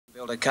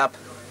Filter Cup.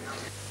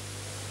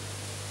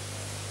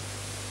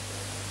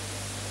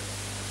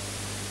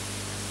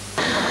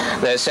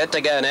 They're set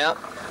to go now.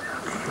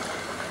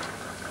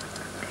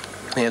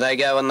 Here they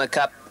go in the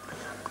Cup.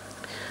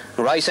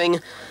 Racing.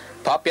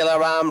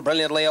 Popular Alm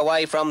brilliantly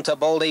away from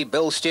Tabaldi.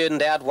 Bill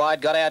Student out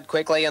wide, got out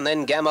quickly, and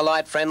then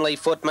Gamma-Light, Friendly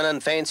Footman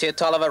and Fancy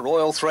Tolliver.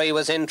 Royal 3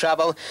 was in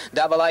trouble.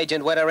 Double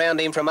Agent went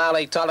around him from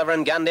Ali Tolliver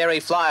and Gundary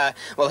Flyer.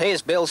 Well,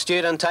 here's Bill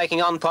Student taking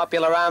on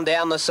Popular Alm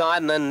down the side,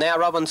 and then now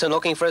Robinson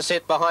looking for a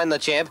sit behind the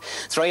champ.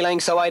 3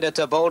 lengths away to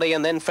Tabaldi,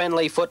 and then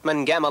Friendly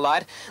Footman,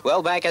 Gamma-Light.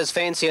 Well back as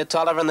Fancy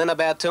Tolliver, and then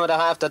about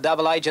 2.5 to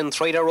Double Agent,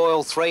 3 to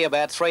Royal 3,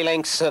 about 3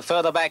 lengths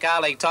further back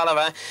Ali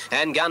Tolliver,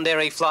 and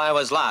Gundary Flyer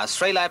was last.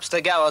 3 laps to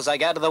go as they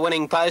go to the winning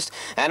post,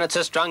 and it's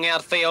a strung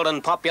out field,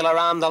 and Popular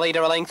Alm the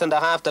leader,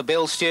 1.5 to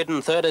Bill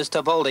Student. 3rd is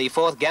Tabaldi,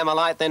 4th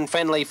Gamma-Light, then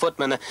Friendly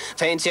Footman.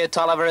 Fancy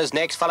Tolliver is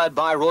next, followed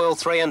by Royal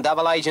 3 and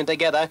Double Agent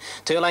together.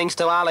 2 lengths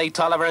to Ali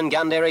Tolliver and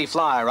Gundary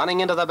Flyer. Running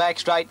into the back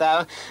straight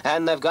though,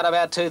 and they've got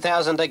about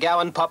 2,000 to go,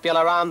 and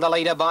Popular Alm the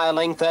leader by a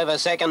length over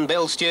second.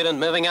 Bill Student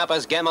moving up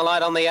as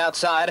Gamma-Light on the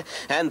outside,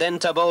 and then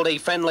Tabaldi,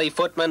 Friendly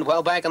Footman.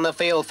 Well back in the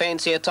field,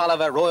 Fancy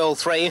Tolliver, Royal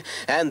 3,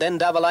 and then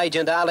Double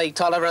Agent, Ali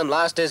Tolliver, and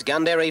last is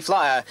Gundary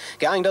Flyer.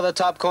 Going to the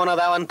top corner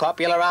though, and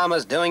Popular Alm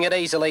is doing it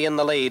easily in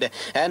the lead,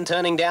 and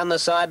turning down the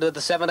side with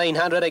the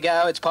 1,700 to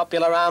go, it's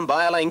Popular Alm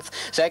by a length.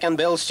 Second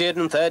Bill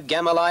Student, third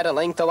Gamma-Light, a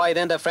length away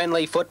then to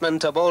Friendly Footman.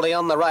 Tabaldi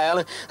on the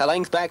rail, a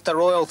length back to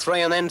Royal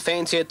 3, and then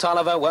Fancy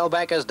Tolliver. Well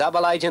back as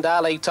Double Agent,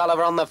 Ali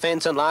Tolliver on the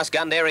fence, and last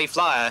Gundary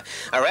Flyer.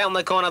 Around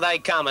the corner they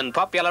come, and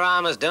Popular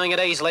Alm is doing it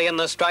easily in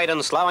the straight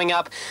and slowing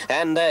up,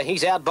 and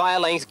he's out by a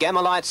length.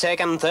 Gamma-Light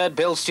second, third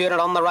Bill Student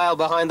on the rail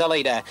behind the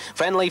leader.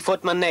 Friendly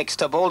Footman next,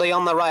 Tabaldi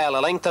on the rail,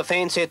 a length to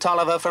Fancy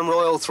Tolliver from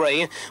Royal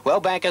 3. Well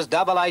back as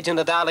Double Agent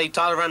at Ali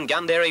Tolliver, and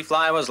Gundary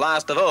Flyer was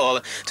last of all.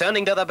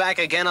 Turning to the back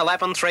again, a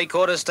lap and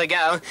 3/4 to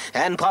go,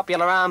 and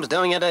Popular Alm's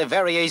doing it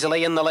very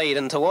easily in the lead,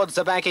 and towards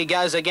the back he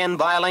goes again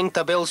by a length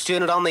to Bill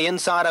Student on the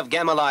inside of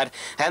Gamma-Light,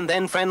 and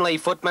then Friendly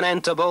Footman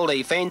and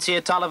Tabaldi. Fancy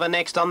Tolliver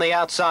next on the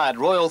outside.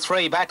 Royal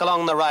 3 back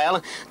along the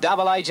rail.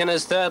 Double Agent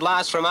is third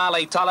last from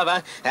Ali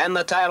Tolliver, and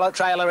the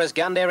trailer is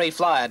Gundary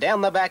Flyer. Down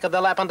the back of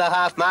the lap and a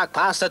half mark,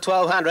 past the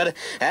 1,200,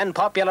 and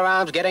Popular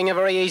Alm's getting a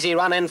very easy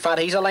run in front.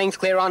 He's a length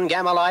clear on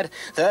Gamma-Light.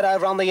 Third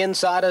over on the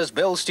inside is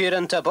Bill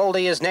Student.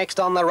 Tabaldi is next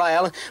on the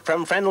rail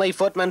from Friendly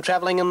Footman,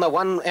 travelling in the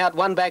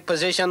one back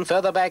position.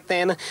 Further back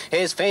then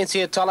is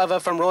Fancy Tolliver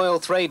from Royal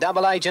 3.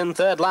 Double Agent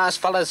third last,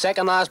 followed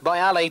second last by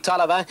Ali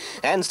Tolliver,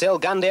 and still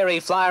Gundary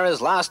Flyer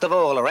is last of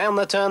all. Around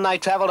the turn they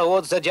travel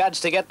towards the judge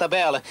to get the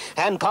bell,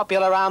 and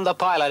Popular Alm the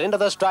pilot into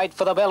the straight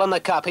for the bell in the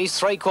Cup. He's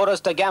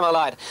 3/4 to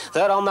Gamma-Light.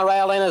 Third on the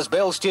rail then is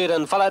Bill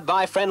Student, followed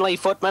by Friendly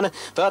Footman.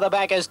 Further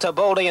back is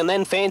Tabaldi, and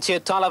then Fancy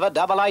Tolliver.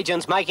 Double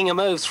Agent's making a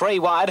move 3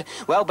 wide.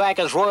 Well back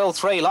is Royal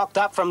 3, locked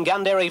up from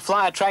Gundary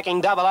Flyer,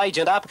 tracking Double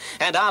Agent up,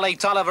 and Ali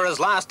Tolliver is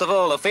last of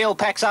all. The field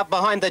packs up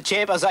behind the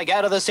champ as they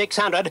go to the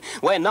 600,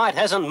 where Knight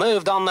hasn't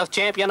moved on the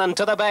champion, and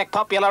to the back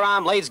Popular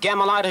Alm leads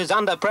Gamma-Light, who's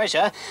under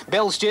pressure.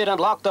 Bill Student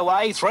locked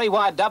away, 3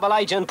 wide, Double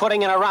Agent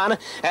putting in a run,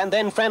 and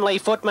then Friendly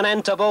Footman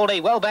and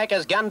Tabaldi. Well back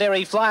is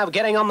Gundary Flyer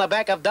getting on the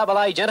back of Double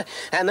Agent,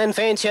 and then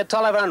Fancy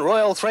Tolliver and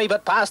Royal 3,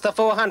 but past the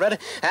 400,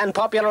 and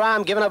Popular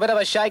Alm given a bit of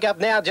a shake-up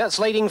now, just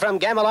leading from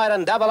Gamma-Light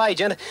and Double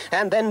Agent,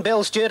 and then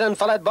Bill Student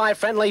followed by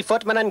Friendly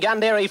Footman and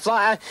Gundary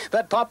Flyer,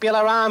 but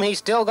Popular Alm, he's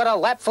still got a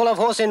lap full of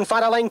horse in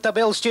front, a length to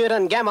Bill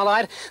Student.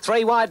 Gamma-Light,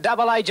 3 wide,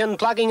 Double Agent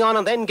plugging on,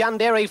 and then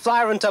Gundary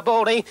Flyer and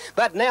Tabaldi,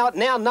 but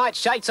now Knight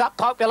shakes up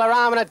Popular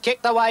Alm, and it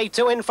kicked away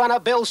 2 in front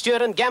of Bill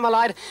Student,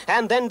 Gamma-Light,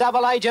 and then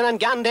Double Agent and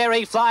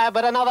Gundary Flyer,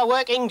 but another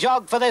working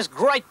jog for this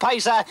great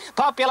pacer.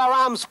 Popular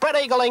Alm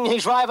spread-eagling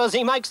his rivals,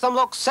 he makes them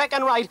look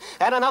second rate,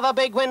 and another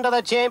big win to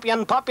the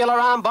champion. Popular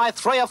Alm by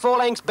 3 or 4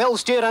 lengths, Bill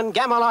Student,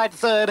 Gamma-Light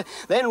third,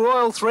 then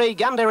Royal 3,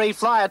 Gundary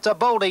Flyer,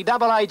 Tabaldi,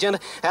 Double Agent,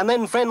 and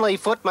then Friendly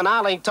Footman,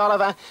 Ali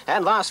Tolliver,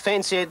 and last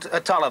Fancy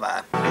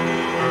Tolliver.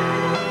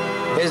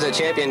 Here's the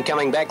champion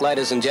coming back,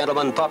 ladies and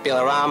gentlemen.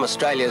 Popular Alm,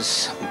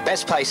 Australia's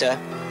best pacer.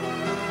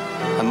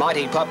 A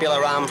mighty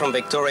Popular Alm from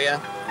Victoria.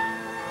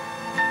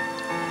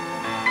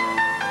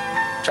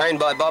 Trained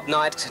by Bob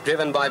Knight,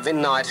 driven by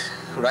Vin Night,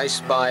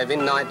 raced by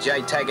Vin Night,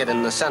 J. Taggart,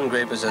 and the Sun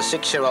Group as a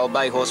 6-year-old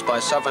bay horse by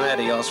Sovereign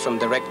Adios from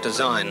Direct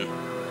Design.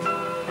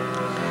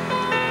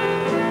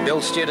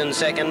 Bill Student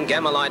second,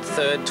 Gamma-Light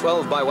third,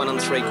 12 by 1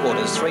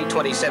 3/4,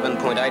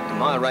 3:27.8,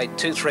 mile rate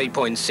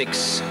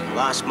 2:3.6,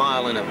 last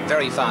mile in a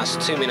very fast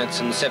 2 minutes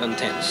and 7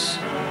 tenths.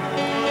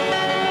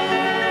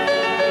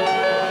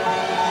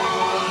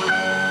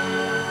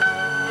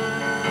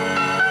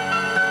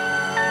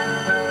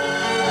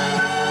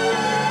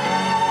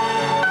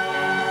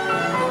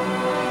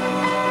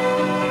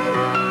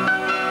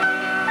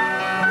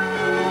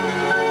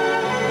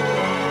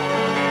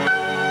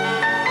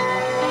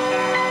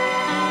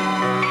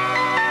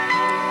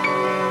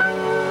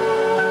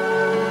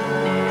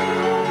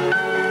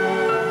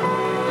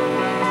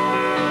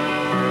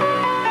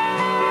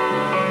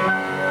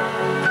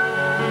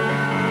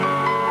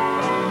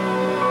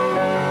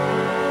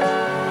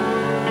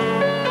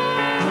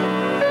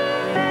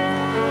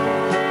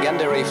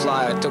 Free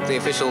Flyer took the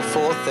official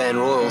 4th, and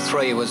Royal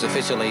 3 was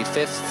officially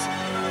 5th.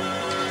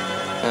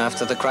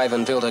 After the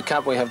Craven Filter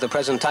Cup, we have the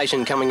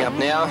presentation coming up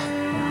now.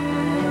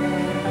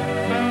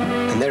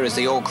 And there is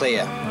the all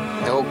clear.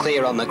 All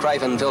clear on the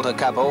Craven Filter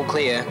Cup, all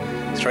clear,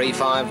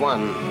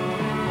 3-5-1.